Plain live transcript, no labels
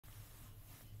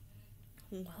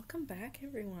Welcome back,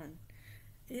 everyone.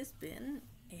 It has been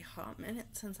a hot minute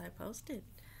since I posted.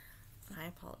 I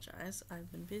apologize. I've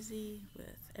been busy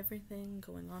with everything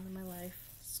going on in my life,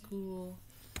 school,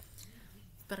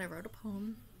 but I wrote a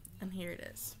poem, and here it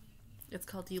is. It's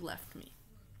called You Left Me.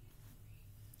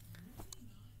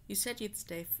 You said you'd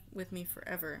stay with me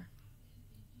forever,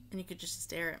 and you could just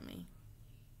stare at me.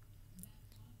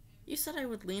 You said I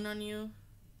would lean on you.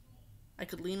 I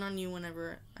could lean on you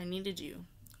whenever I needed you.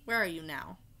 Where are you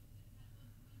now?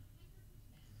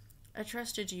 I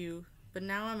trusted you, but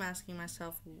now I'm asking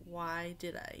myself, why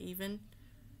did I even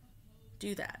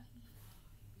do that?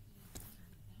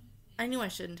 I knew I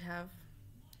shouldn't have.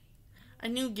 I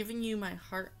knew giving you my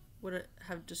heart would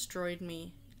have destroyed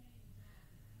me,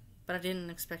 but I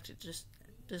didn't expect it to just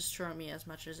destroy me as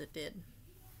much as it did.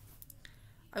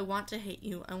 I want to hate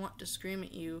you, I want to scream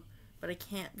at you, but I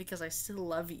can't because I still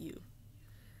love you.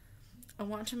 I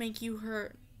want to make you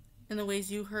hurt in the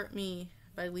ways you hurt me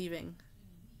by leaving,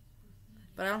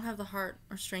 but I don't have the heart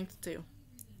or strength to.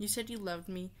 You said you loved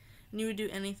me and you would do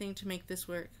anything to make this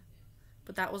work,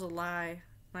 but that was a lie,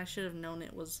 and I should have known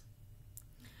it was.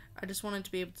 I just wanted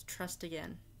to be able to trust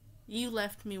again. You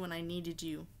left me when I needed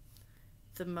you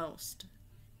the most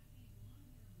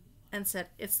and said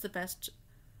it's the best,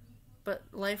 but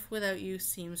life without you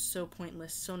seems so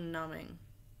pointless, so numbing.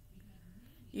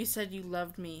 You said you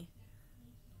loved me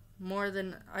more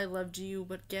than I loved you,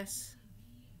 but guess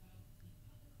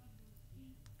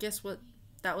what?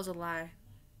 That was a lie.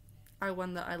 I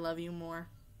won the I love you more.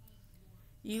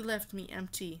 You left me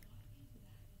empty.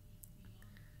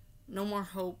 No more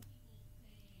hope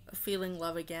of feeling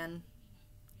love again.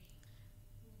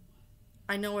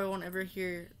 I know I won't ever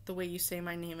hear the way you say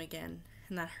my name again,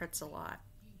 and that hurts a lot.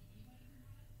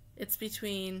 It's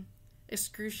between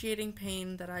excruciating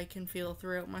pain that I can feel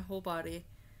throughout my whole body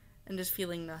and just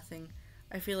feeling nothing.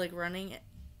 I feel like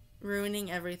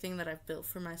ruining everything that I've built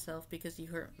for myself because you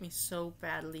hurt me so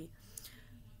badly.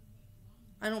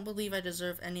 I don't believe I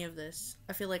deserve any of this.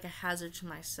 I feel like a hazard to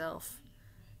myself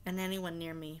and anyone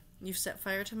near me. You've set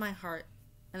fire to my heart,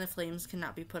 and the flames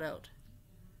cannot be put out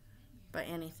by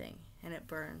anything, and it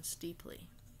burns deeply.